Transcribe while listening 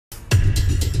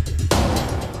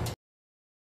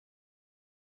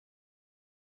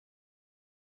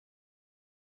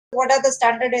What are the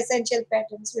standard essential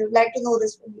patterns? We would like to know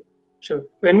this from you. Sure.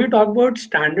 When we talk about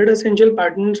standard essential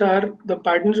patterns, are the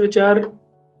patterns which are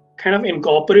kind of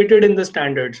incorporated in the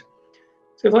standards.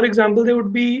 So, for example, there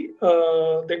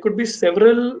could be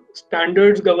several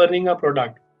standards governing a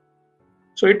product.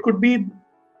 So, it could be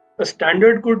a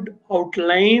standard could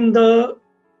outline the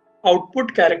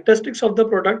output characteristics of the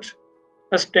products.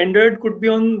 A standard could be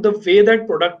on the way that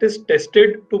product is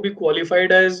tested to be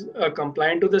qualified as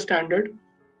compliant to the standard.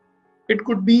 It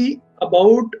could be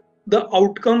about the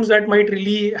outcomes that might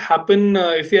really happen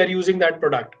if we are using that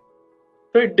product.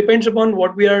 So it depends upon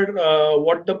what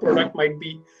the product might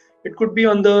be. It could be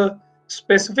on the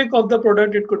specific of the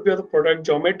product. It could be on the product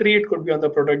geometry. It could be on the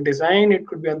product design. It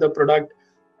could be on the product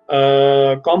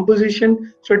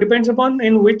composition. So it depends upon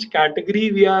in which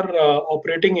category we are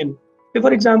operating in. Say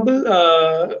for example,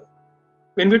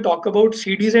 when we talk about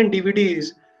CDs and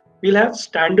DVDs, we'll have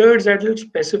standards that will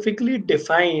specifically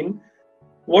define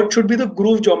what should be the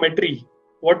groove geometry,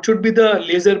 what should be the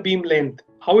laser beam length,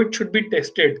 how it should be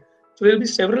tested. So there'll be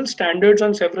several standards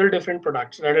on several different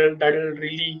products that'll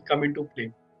really come into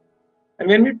play. And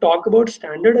when we talk about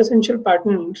standard essential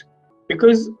patterns,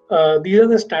 because these are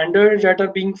the standards that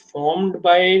are being formed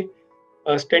by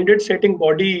standard setting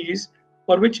bodies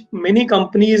for which many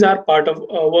companies are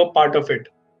were part of it.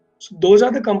 So those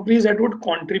are the companies that would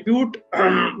contribute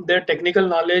their technical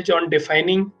knowledge on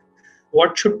defining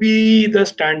what should be the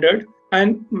standard.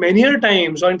 And many a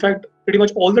times, or in fact, pretty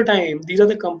much all the time, these are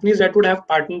the companies that would have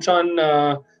patents on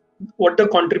what the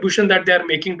contribution that they are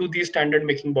making to these standard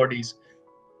making bodies.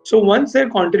 So once their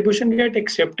contribution get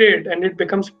accepted and it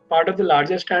becomes part of the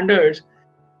larger standards,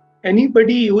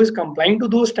 anybody who is complying to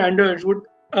those standards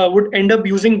would end up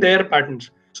using their patents.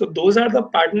 So those are the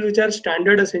patents which are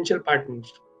standard essential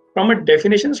patents. From a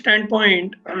definition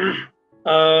standpoint,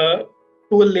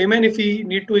 to a layman, if we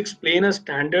need to explain a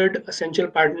standard essential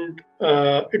patent,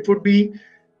 it would be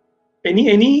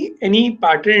any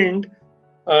patent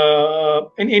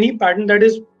and any patent that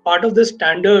is part of the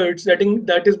standards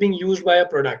that is being used by a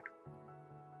product.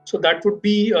 So that would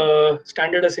be a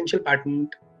standard essential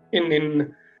patent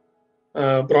in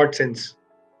broad sense.